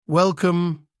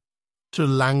Welcome to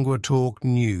LanguaTalk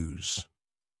News.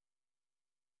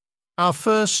 Our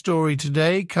first story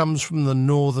today comes from the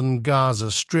northern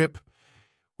Gaza Strip,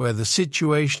 where the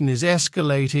situation is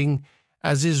escalating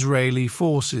as Israeli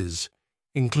forces,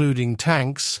 including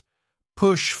tanks,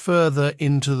 push further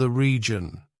into the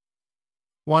region.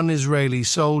 One Israeli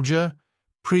soldier,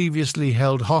 previously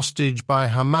held hostage by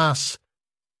Hamas,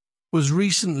 was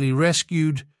recently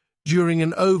rescued during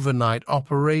an overnight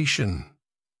operation.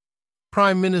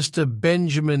 Prime Minister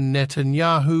Benjamin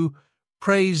Netanyahu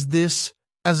praised this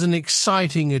as an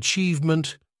exciting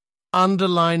achievement,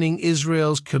 underlining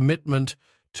Israel's commitment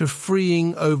to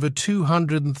freeing over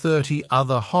 230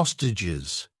 other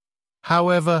hostages.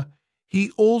 However,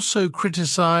 he also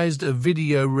criticized a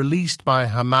video released by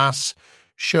Hamas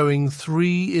showing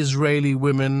 3 Israeli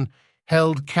women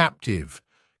held captive,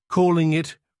 calling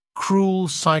it cruel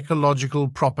psychological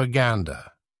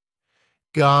propaganda.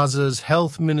 Gaza's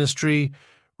health ministry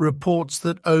reports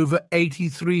that over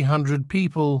 8,300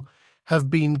 people have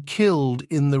been killed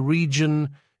in the region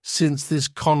since this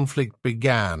conflict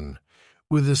began,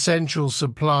 with essential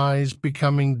supplies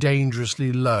becoming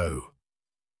dangerously low.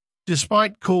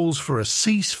 Despite calls for a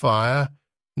ceasefire,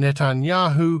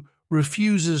 Netanyahu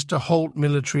refuses to halt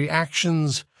military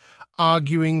actions,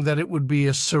 arguing that it would be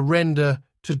a surrender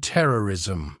to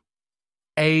terrorism.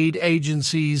 Aid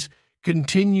agencies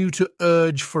continue to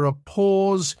urge for a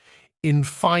pause in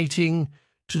fighting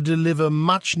to deliver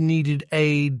much-needed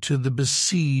aid to the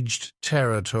besieged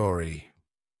territory.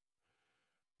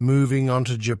 Moving on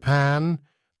to Japan,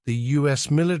 the U.S.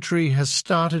 military has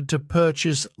started to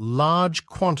purchase large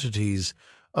quantities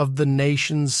of the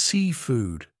nation's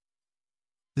seafood.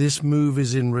 This move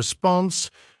is in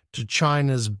response to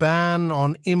China's ban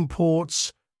on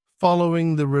imports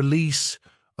following the release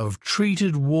of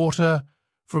treated water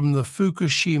from the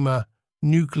Fukushima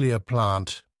nuclear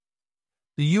plant.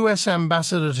 The U.S.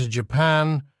 ambassador to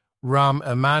Japan, Rahm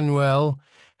Emanuel,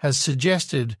 has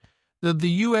suggested that the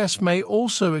U.S. may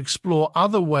also explore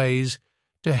other ways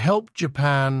to help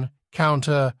Japan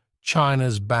counter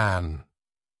China's ban.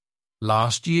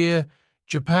 Last year,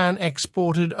 Japan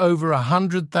exported over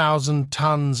 100,000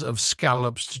 tons of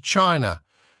scallops to China,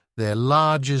 their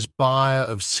largest buyer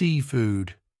of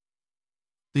seafood.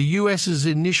 The U.S.'s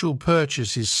initial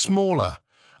purchase is smaller,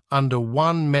 under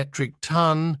 1 metric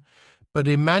ton, but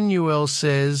Emanuel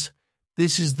says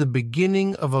this is the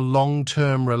beginning of a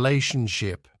long-term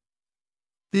relationship.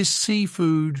 This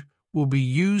seafood will be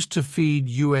used to feed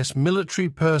U.S. military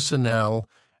personnel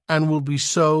and will be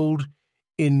sold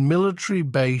in military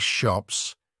base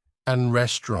shops and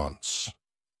restaurants.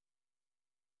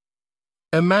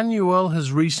 Emanuel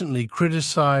has recently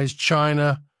criticized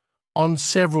China on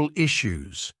several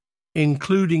issues,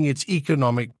 including its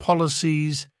economic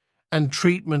policies and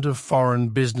treatment of foreign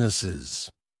businesses.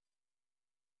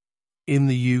 In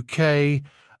the UK,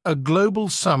 a global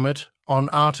summit on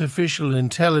artificial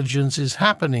intelligence is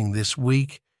happening this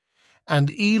week,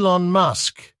 and Elon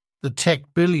Musk, the tech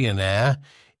billionaire,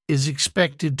 is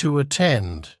expected to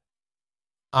attend.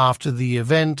 After the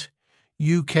event,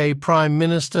 UK Prime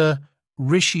Minister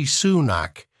Rishi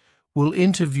Sunak will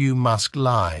interview Musk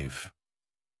live.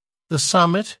 The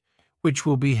summit, which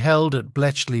will be held at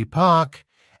Bletchley Park,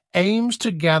 aims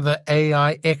to gather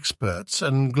AI experts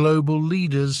and global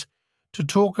leaders to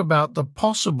talk about the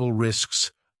possible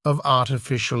risks of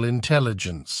artificial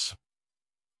intelligence.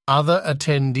 Other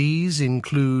attendees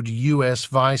include U.S.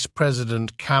 Vice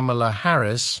President Kamala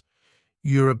Harris,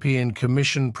 European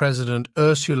Commission President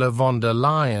Ursula von der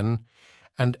Leyen,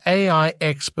 and AI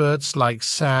experts like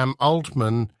Sam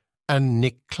Altman and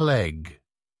Nick Clegg.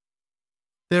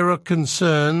 There are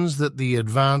concerns that the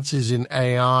advances in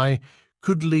AI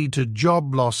could lead to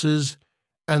job losses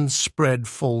and spread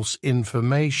false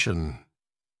information.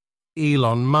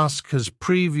 Elon Musk has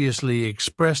previously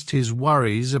expressed his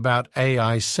worries about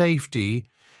AI safety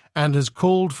and has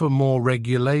called for more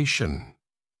regulation.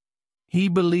 He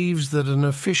believes that an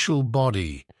official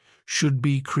body should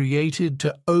be created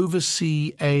to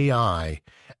oversee AI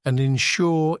and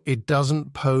ensure it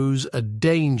doesn't pose a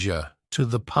danger to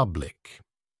the public.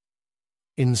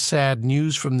 In sad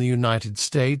news from the United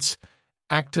States,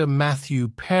 actor Matthew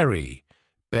Perry,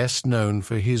 best known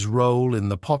for his role in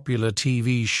the popular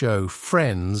TV show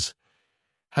Friends,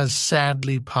 has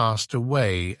sadly passed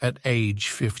away at age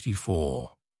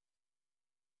 54.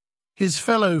 His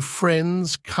fellow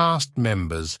Friends cast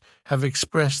members have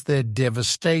expressed their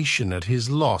devastation at his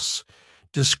loss,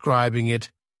 describing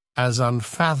it as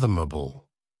unfathomable.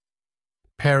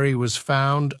 Perry was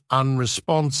found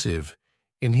unresponsive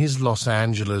in his Los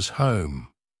Angeles home.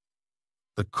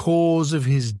 The cause of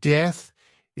his death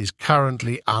is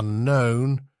currently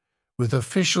unknown, with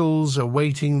officials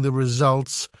awaiting the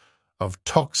results of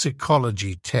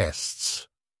toxicology tests.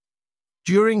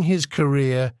 During his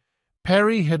career,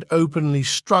 Perry had openly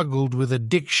struggled with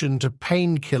addiction to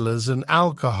painkillers and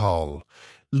alcohol,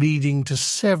 leading to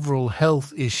several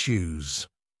health issues.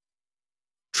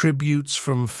 Tributes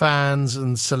from fans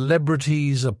and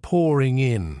celebrities are pouring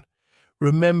in,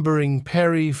 remembering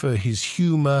Perry for his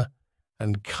humor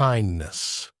and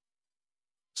kindness.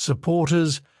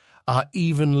 Supporters are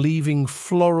even leaving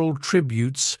floral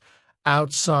tributes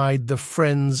outside the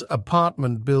Friends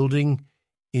apartment building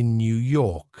in New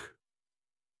York.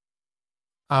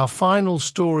 Our final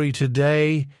story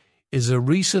today is a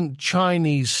recent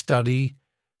Chinese study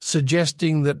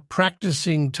suggesting that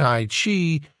practicing Tai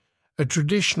Chi, a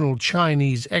traditional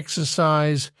Chinese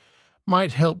exercise,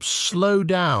 might help slow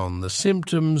down the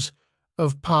symptoms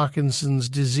of Parkinson's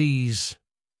disease.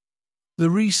 The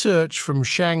research from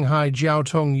Shanghai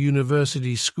Jiaotong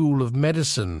University School of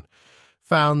Medicine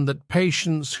found that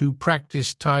patients who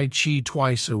practiced Tai Chi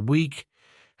twice a week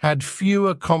had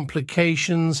fewer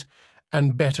complications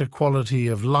and better quality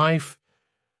of life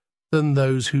than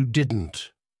those who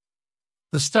didn't.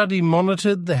 The study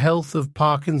monitored the health of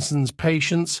Parkinson's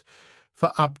patients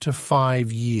for up to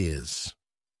 5 years.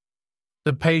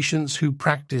 The patients who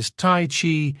practiced Tai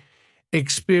Chi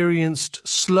experienced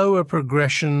slower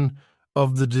progression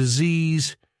of the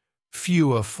disease,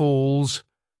 fewer falls,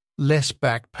 less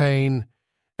back pain,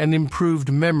 and improved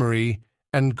memory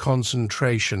and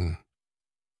concentration.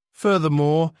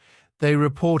 Furthermore, they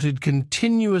reported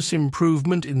continuous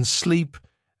improvement in sleep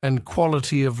and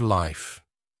quality of life.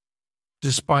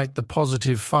 Despite the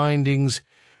positive findings,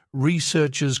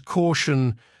 researchers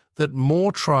caution that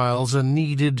more trials are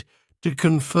needed to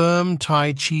confirm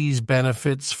Tai Chi's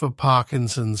benefits for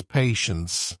Parkinson's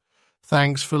patients.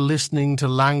 Thanks for listening to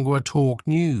Langua Talk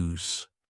News.